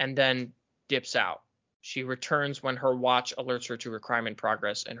 and then dips out. She returns when her watch alerts her to a crime in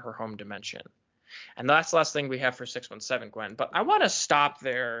progress in her home dimension. And that's the last thing we have for 617 Gwen. But I want to stop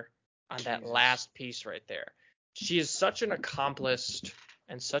there on that last piece right there. She is such an accomplished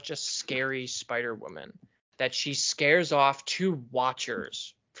and such a scary Spider-Woman that she scares off two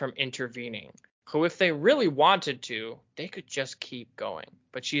Watchers from intervening, who, if they really wanted to, they could just keep going.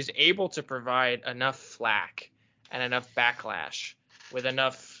 But she's able to provide enough flack and enough backlash with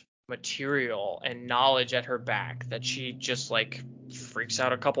enough material and knowledge at her back that she just like freaks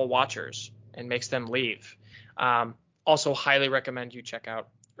out a couple Watchers and makes them leave. Also highly recommend you check out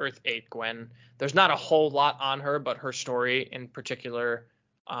Earth 8 Gwen. There's not a whole lot on her, but her story in particular,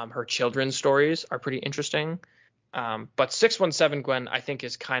 her children's stories are pretty interesting. But 617 Gwen, I think,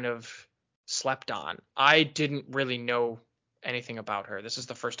 is kind of slept on. I didn't really know anything about her. This is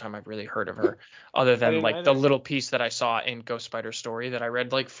the first time I've really heard of her, other than like the little piece that I saw in Ghost Spider's story that I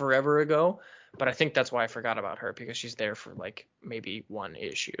read like forever ago. But I think that's why I forgot about her, because she's there for like maybe one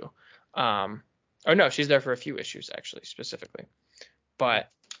issue. Or no, she's there for a few issues actually, specifically. But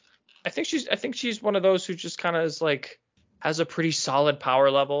I think she's one of those who just kind of is like has a pretty solid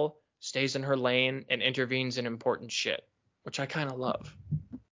power level, stays in her lane, and intervenes in important shit, which I kind of love.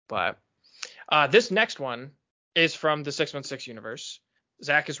 But this next one is from the 616 universe.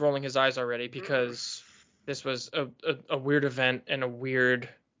 Zach is rolling his eyes already because this was a weird event and a weird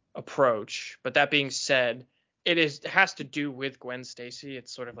approach. But that being said, it has to do with Gwen Stacy.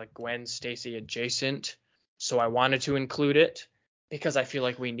 It's sort of like Gwen Stacy adjacent. So I wanted to include it because I feel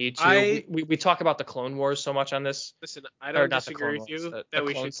like we need to. We talk about the Clone Wars so much on this. Listen, I don't disagree with you that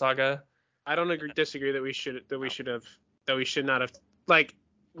we should saga. I don't disagree that we should not have, like,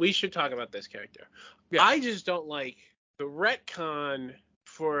 we should talk about this character. Yeah. I just don't like the retcon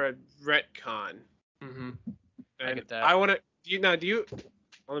for a retcon. Mm-hmm. And I get that. I want to. Do you?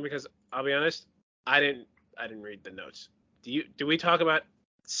 Only because I'll be honest, I didn't read the notes. Do we talk about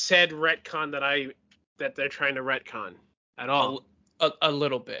said retcon that they're trying to retcon at all? A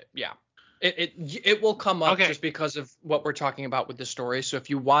little bit, yeah. It will come up just because of what we're talking about with the story. So if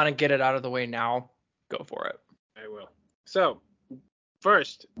you want to get it out of the way now, go for it. I will. So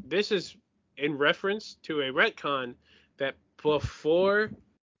first, this is in reference to a retcon that before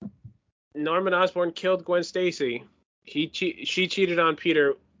Norman Osborn killed Gwen Stacy. She cheated on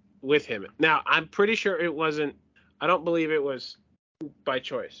Peter with him. Now, I'm pretty sure it wasn't. I don't believe it was by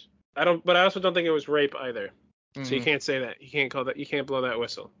choice. But I also don't think it was rape either. Mm-hmm. So you can't say that. You can't call that. You can't blow that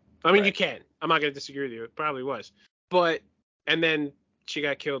whistle. I mean, right. You can. I'm not gonna disagree with you. It probably was. And then she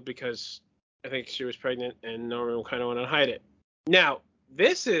got killed because I think she was pregnant and Norman kind of wanted to hide it. Now,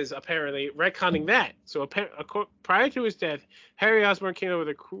 this is apparently retconning that. So prior to his death, Harry Osborn came up with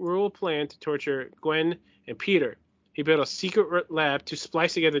a cruel plan to torture Gwen and Peter. He built a secret lab to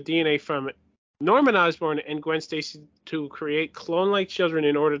splice together DNA from Norman Osborn and Gwen Stacy to create clone-like children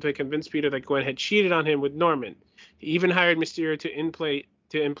in order to convince Peter that Gwen had cheated on him with Norman. He even hired Mysterio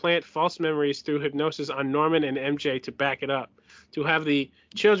to implant false memories through hypnosis on Norman and MJ to back it up, to have the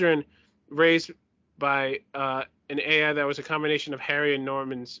children raised by an AI that was a combination of Harry and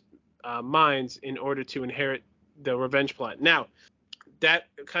Norman's minds in order to inherit the revenge plot. Now, that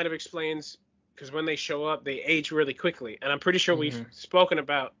kind of explains, because when they show up, they age really quickly, and I'm pretty sure we've spoken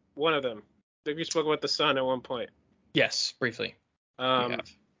about one of them. I think we spoke about the son at one point. Yes, briefly.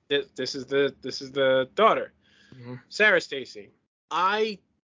 This is the daughter, Sarah Stacy. I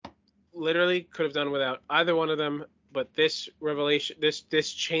literally could have done without either one of them, but this revelation,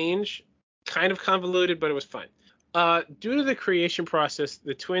 this change, kind of convoluted, but it was fun. Due to the creation process,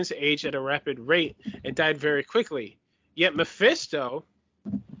 the twins aged at a rapid rate and died very quickly. Yet Mephisto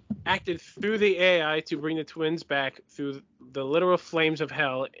acted through the AI to bring the twins back through the literal flames of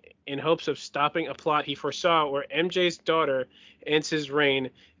hell in hopes of stopping a plot he foresaw where MJ's daughter ends his reign,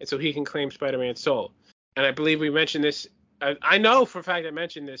 and so he can claim Spider-Man's soul. And I believe we mentioned this. I know for a fact I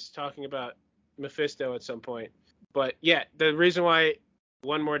mentioned this talking about Mephisto at some point. But yeah, the reason why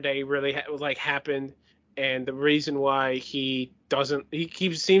One More Day really happened, and the reason why he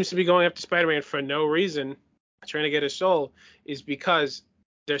seems to be going after Spider-Man for no reason, trying to get his soul, is because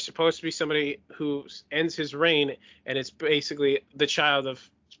there's supposed to be somebody who ends his reign, and it's basically the child of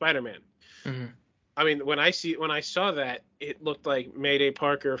Spider-Man. Mm-hmm. I mean, when I saw that, it looked like Mayday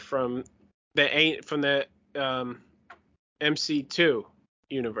Parker from the MC2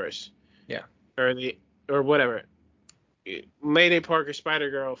 universe. Yeah. Or whatever. Mayday Parker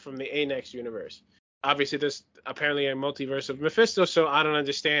Spider-Girl from the A-Next universe. Obviously, there's apparently a multiverse of Mephisto, so I don't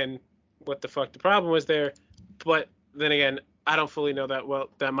understand what the fuck the problem was there. But then again, I don't fully know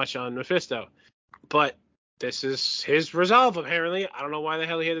that much on Mephisto. But this is his resolve, apparently. I don't know why the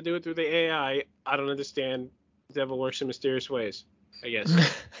hell he had to do it through the AI. I don't understand. The devil works in mysterious ways, I guess.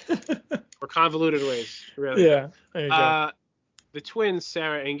 Or convoluted ways, really. Yeah, there you go. The twins,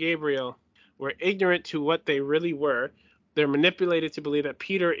 Sarah and Gabriel, were ignorant to what they really were. They're manipulated to believe that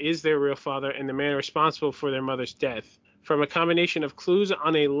Peter is their real father and the man responsible for their mother's death. From a combination of clues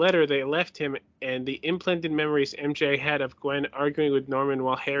on a letter they left him and the implanted memories MJ had of Gwen arguing with Norman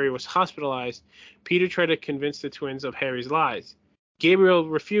while Harry was hospitalized, Peter tried to convince the twins of Harry's lies. Gabriel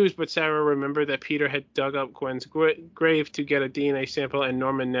refused, but Sarah remembered that Peter had dug up Gwen's grave to get a DNA sample, and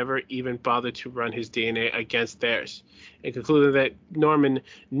Norman never even bothered to run his DNA against theirs, and concluded that Norman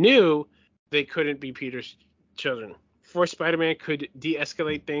knew they couldn't be Peter's children. Before Spider-Man could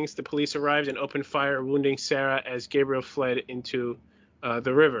de-escalate things, the police arrived and opened fire, wounding Sarah as Gabriel fled into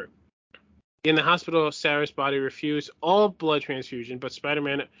the river. In the hospital, Sarah's body refused all blood transfusion, but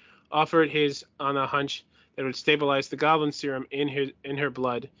Spider-Man offered his on a hunch that would stabilize the goblin serum in her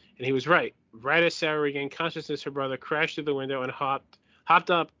blood, and he was right. Right as Sarah regained consciousness, her brother crashed through the window and hopped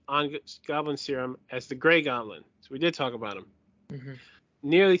up on goblin serum as the Grey Goblin. So we did talk about him.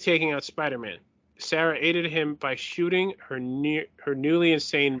 Nearly taking out Spider-Man. Sarah aided him by shooting her newly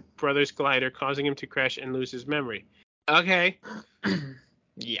insane brother's glider, causing him to crash and lose his memory. Okay.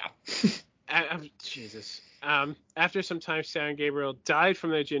 Yeah. Jesus. After some time, Sarah and Gabriel died from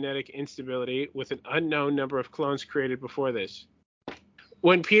their genetic instability with an unknown number of clones created before this.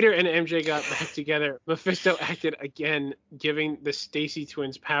 When Peter and MJ got back together, Mephisto acted again, giving the Stacy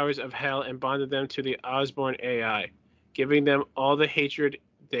twins powers of hell and bonded them to the Osborn AI, giving them all the hatred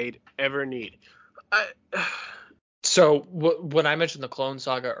they'd ever need. So when I mentioned the Clone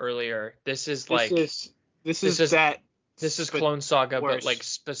Saga earlier, this is Clone Saga, worse. But like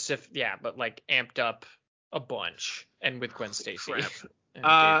specific, yeah, but like amped up a bunch, and with Gwen Stacy and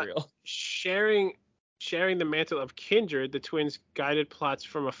Gabriel. Sharing the mantle of kindred, the twins guided plots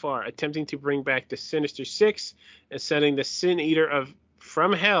from afar, attempting to bring back the Sinister Six and sending the Sin Eater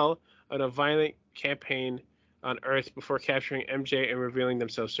from Hell on a violent campaign on Earth before capturing MJ and revealing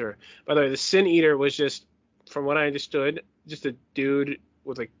themselves to her. By the way, the Sin Eater was just, from what I understood, just a dude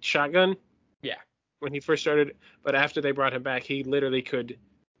with a shotgun. Yeah. When he first started, but after they brought him back, he literally could,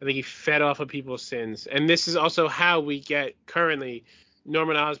 I think he fed off of people's sins. And this is also how we get currently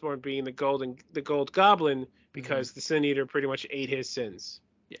Norman Osborn being the Gold Goblin because the Sin Eater pretty much ate his sins.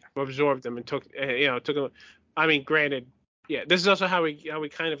 Yeah. Absorbed them and took them. I mean, granted, yeah. This is also how we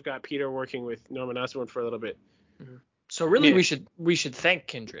kind of got Peter working with Norman Osborn for a little bit. Mm-hmm. So really, we should thank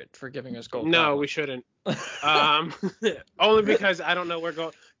Kindred for giving us Gold Goblin. No, we shouldn't. Only because I don't know where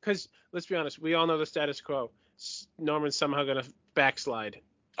go. Because let's be honest, we all know the status quo. Norman's somehow gonna backslide.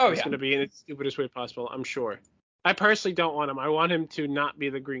 It's gonna be in the stupidest way possible. I'm sure. I personally don't want him. I want him to not be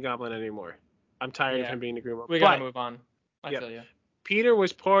the Green Goblin anymore. I'm tired of him being the Green Goblin. We gotta move on. I feel you. Peter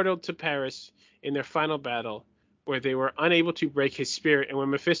was portaled to Paris in their final battle, where they were unable to break his spirit, and when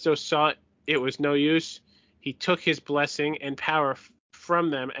Mephisto saw it was no use, he took his blessing and power from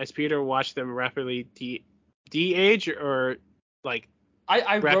them as Peter watched them rapidly de-age, or like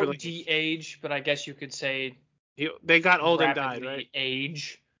I wrote de-age, but I guess you could say they got old and died, right?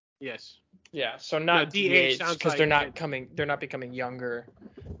 Age. Yes. Yeah, so not de-age because they're not becoming younger.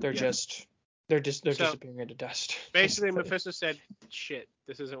 They're just disappearing into dust. Basically, Mephisto said, "Shit,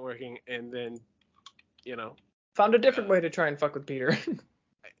 this isn't working," and then, found a different way to try and fuck with Peter.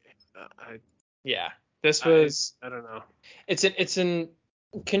 I don't know.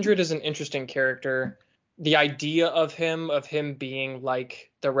 Kindred is an interesting character. The idea of him being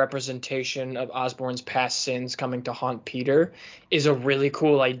like the representation of Osborn's past sins coming to haunt Peter is a really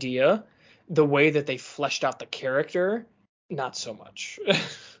cool idea. The way that they fleshed out the character, not so much.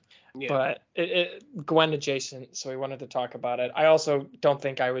 But Gwen adjacent, so we wanted to talk about it. I also don't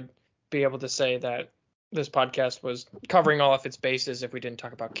think I would be able to say that this podcast was covering all of its bases if we didn't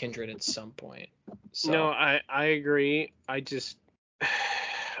talk about Kindred at some point. So. No, I agree. I just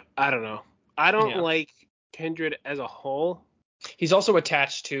I don't know. I don't like Kindred as a whole. He's also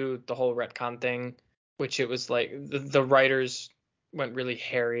attached to the whole retcon thing, which it was like the writers went really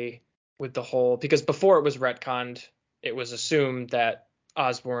hairy with the whole, because before it was retconned, it was assumed that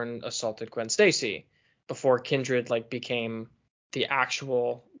Osborn assaulted Gwen Stacy before Kindred became the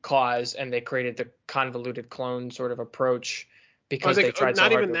actual cause, and they created the convoluted clone sort of approach because they tried so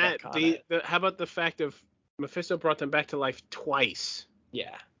hard to retcon it. How about the fact of Mephisto brought them back to life twice?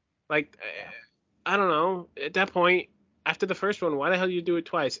 Yeah. I don't know. At that point, after the first one, why the hell you do it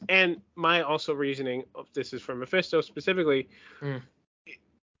twice? And my also reasoning of this is for Mephisto specifically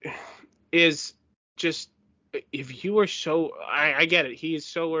is just, if you are so, I get it. He is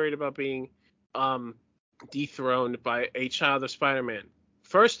so worried about being dethroned by a child of Spider-Man.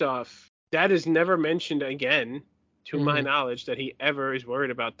 First off, that is never mentioned again, to my knowledge, that he ever is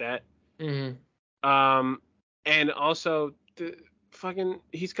worried about that. And also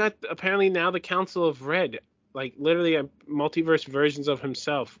he's got apparently now the Council of Red, literally a multiverse versions of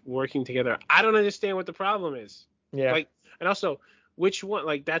himself working together. I don't understand what the problem is. Yeah. And also, which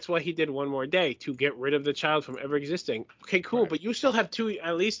one? That's why he did One More Day, to get rid of the child from ever existing. Okay, cool, right. But you still have two,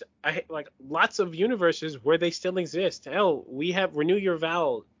 at least, lots of universes where they still exist. Hell, we have Renew Your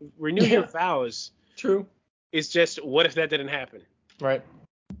Vows. True. It's just, what if that didn't happen? Right.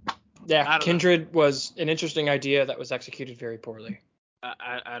 Yeah, Kindred was an interesting idea that was executed very poorly.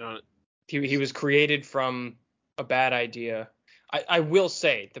 I don't. He was created from a bad idea. I will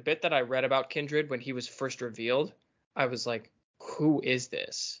say, the bit that I read about Kindred when he was first revealed, I was like, who is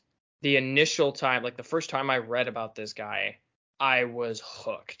this? The initial time, the first time I read about this guy, I was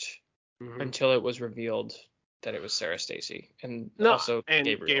hooked until it was revealed that it was Sarah Stacy and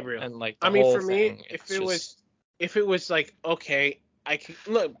Gabriel. And the whole for thing, me, if it was okay, I could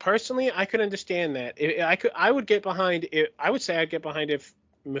look personally. I could understand that. I would get behind it. I would say I'd get behind if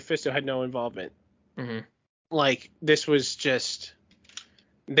Mephisto had no involvement. This was just,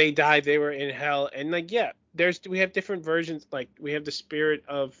 they died. They were in hell, and we have different versions. We have the spirit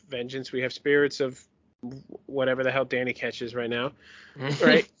of vengeance. We have spirits of whatever the hell Danny catches right now,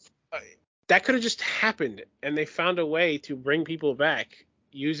 right? That could have just happened, and they found a way to bring people back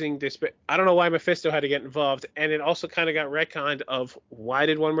using this. I don't know why Mephisto had to get involved, and it also kind of got retconned of why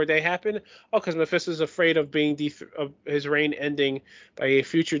did One More Day happen? Oh, because Mephisto's afraid of of his reign ending by a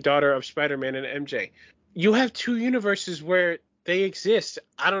future daughter of Spider-Man and MJ. You have two universes where they exist.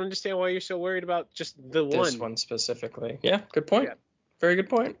 I don't understand why you're so worried about just the one. This one specifically. Yeah, good point. Yeah. Very good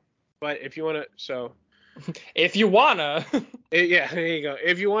point. But if you want to, if you wanna. Yeah, there you go.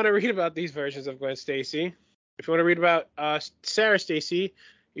 If you want to read about these versions of Gwen Stacy, if you want to read about Sarah Stacy,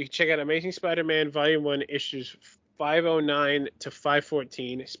 you can check out Amazing Spider-Man Volume 1, issues 509 to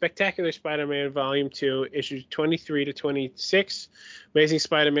 514, Spectacular Spider-Man Volume 2, issues 23 to 26, Amazing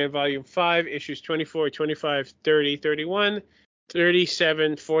Spider-Man Volume 5, issues 24, 25, 30, 31,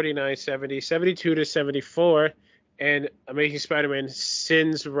 37, 49, 70, 72 to 74, and Amazing Spider-Man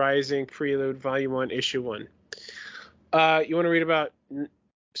Sins Rising Prelude Volume 1, Issue 1. You want to read about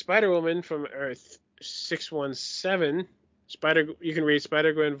Spider-Woman from Earth 617. You can read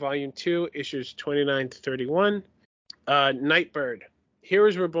Spider-Gwen Volume 2, issues 29 to 31. Nightbird.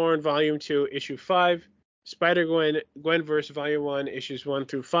 Heroes Were Born Volume 2, issue 5. Spider-Gwen, Gwenverse Volume 1, issues 1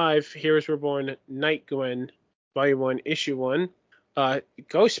 through 5. Heroes Were Born, Night Gwen, Volume 1, issue 1.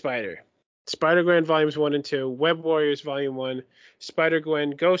 Ghost Spider. Spider-Gwen Volumes 1 and 2. Web Warriors Volume 1.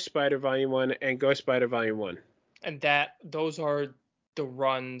 Spider-Gwen, Ghost Spider Volume 1, and Ghost Spider Volume 1. And those are the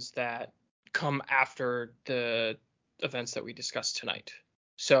runs that come after the events that we discussed tonight.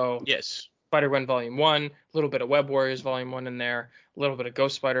 So yes. Spider-Gwen Volume 1, a little bit of Web Warriors Volume 1 in there, a little bit of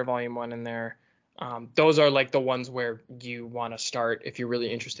Ghost Spider Volume 1 in there. Those are like the ones where you want to start if you're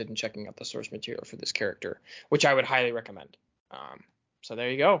really interested in checking out the source material for this character, which I would highly recommend. So there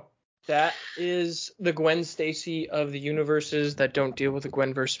you go. That is the Gwen Stacy of the universes that don't deal with the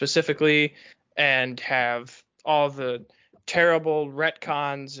Gwenverse specifically and have all the terrible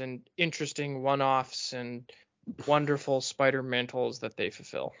retcons and interesting one-offs and wonderful spider mantles that they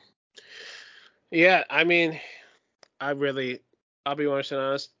fulfill. Yeah, I mean, I'll be honest and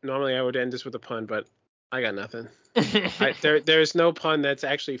honest. Normally I would end this with a pun, but I got nothing. There's no pun that's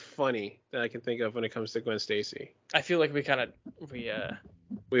actually funny that I can think of when it comes to Gwen Stacy. I feel like we blew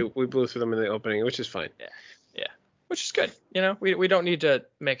through them in the opening, which is fine. Yeah, which is good. You know, we don't need to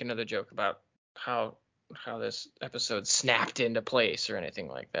make another joke about how this episode snapped into place or anything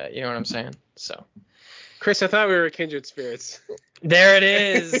like that. You know what I'm saying? So, Chris, I thought we were kindred spirits. There it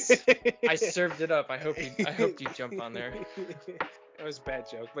is. I served it up. I hope you jump on there. That was a bad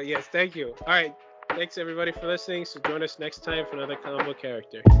joke, but yes, thank you. All right, thanks everybody for listening. So join us next time for another comic book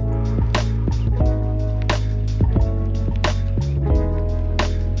character.